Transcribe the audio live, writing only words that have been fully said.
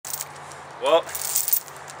Well,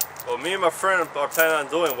 what me and my friend are planning on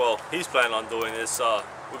doing, well, he's planning on doing is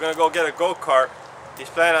we're gonna go get a go-kart. He's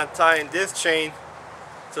planning on tying this chain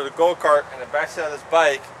to the go-kart in the backside of this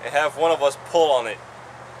bike and have one of us pull on it.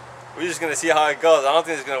 We're just gonna see how it goes. I don't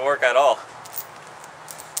think it's gonna work at all.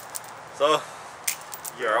 So,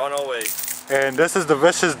 you're on our way. And this is the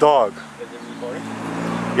vicious dog. Is it recording?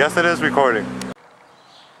 Yes, it is recording.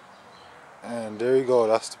 And there you go.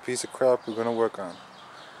 That's the piece of crap we're gonna work on.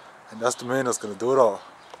 And that's the man that's gonna do it all.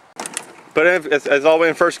 But if it's all the way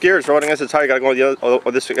in first gear, it's rolling against the tire. You gotta go the other,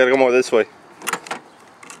 or this. You gotta go more this way.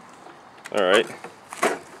 All right.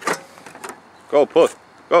 Go, push,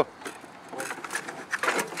 go.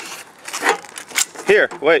 Here,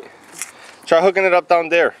 wait. Try hooking it up down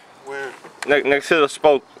there. Where? Next to the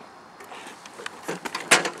spoke.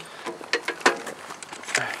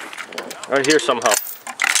 Right here somehow.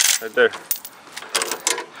 Right there.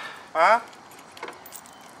 Huh?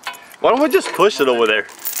 Why don't we just push it over there?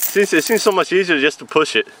 It seems so much easier just to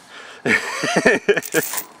push it.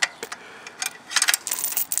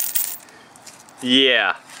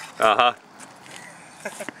 Yeah. Uh-huh.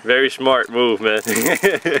 Very smart move, man. Hold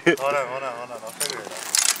on. I'll figure it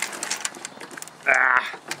out.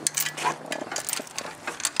 Ah.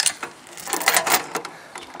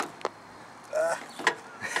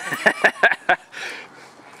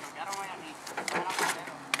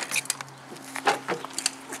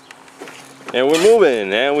 And we're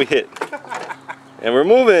moving, and we hit. And we're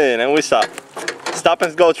moving, and we stop. Stop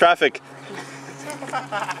and go traffic.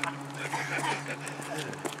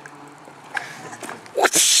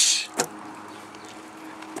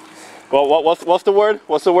 Well, what's the word?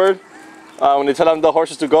 What's the word? When they tell them the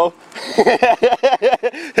horses to go?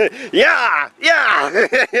 Yeah! Yeah!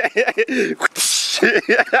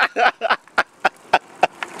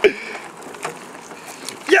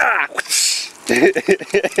 Yeah!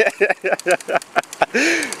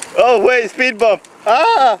 Oh wait, speed bump!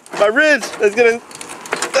 Ah! My ribs! It's gonna...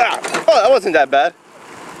 Ah. Oh, that wasn't that bad.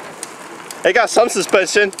 It got some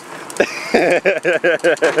suspension.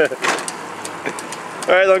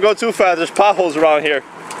 Alright, don't go too fast. There's potholes around here.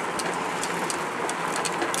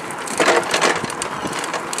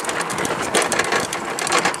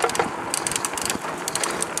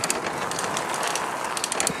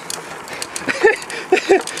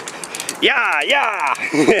 Yeah, yeah.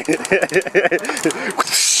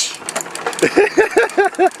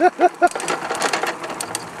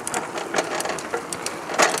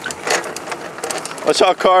 Watch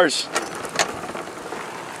out, cars.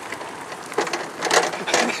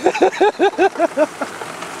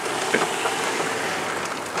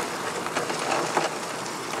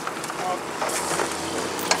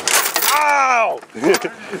 Ow!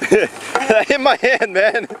 That hit my hand,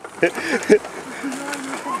 man.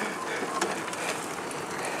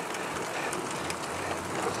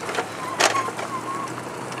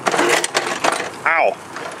 Ow.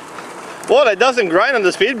 Well, it doesn't grind on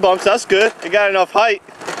the speed bumps. That's good. It got enough height.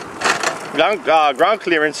 Ground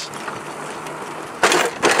clearance.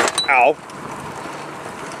 Ow.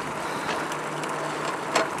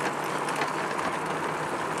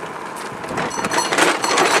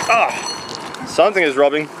 Ah. Something is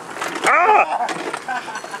rubbing. Ah!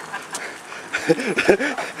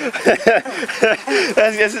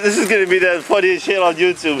 This is gonna be the funniest shit on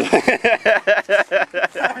YouTube.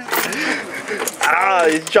 Ah,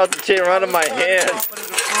 he dropped the chain right in my hand.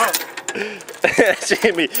 She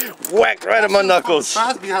hit me whack right in my knuckles.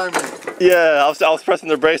 Fast behind me. Yeah, I was pressing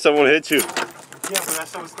the brakes, so I won't hit you. Yeah, but that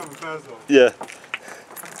shit was coming fast though. Yeah.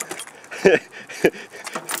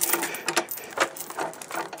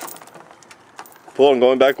 Pull on,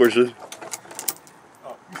 going backwards. Oh.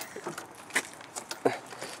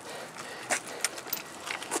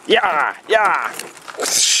 Yeah, yeah.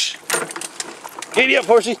 Giddy up,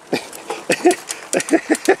 horsey.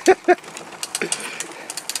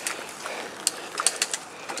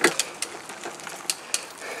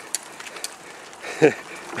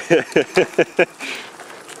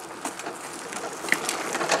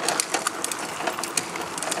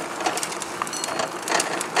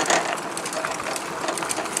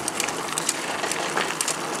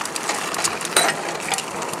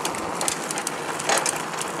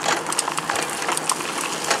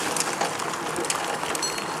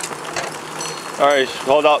 Alright,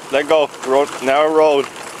 hold up, let go. Road, narrow road.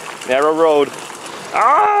 Narrow road.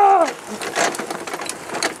 Ah!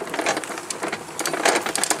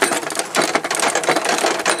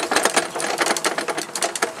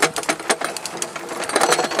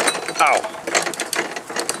 Ow.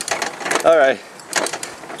 Alright.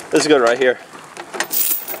 This is good right here.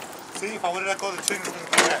 See, if I would have let go of the chain, it's going to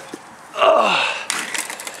come back.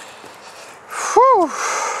 Woo!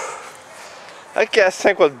 That gas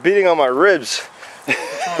tank was beating on my ribs.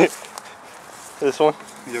 This one?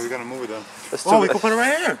 Yeah, we gotta move it then. Oh, we can put it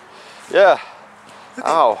right here. Yeah.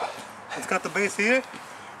 Ow. It's got the base here.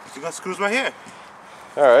 You got screws right here.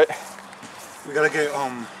 Alright. We gotta get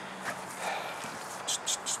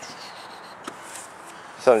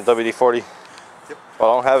Some WD-40. Yep.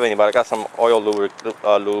 Well, I don't have any, but I got some oil lube.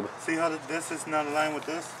 See how this is not aligned with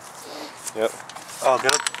this? Yep. Oh,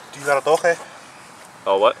 get it. Do you got a toque?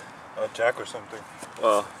 Oh, what? A jack or something.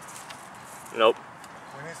 Nope.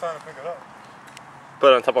 We need something to pick it up.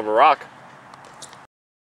 Put it on top of a rock.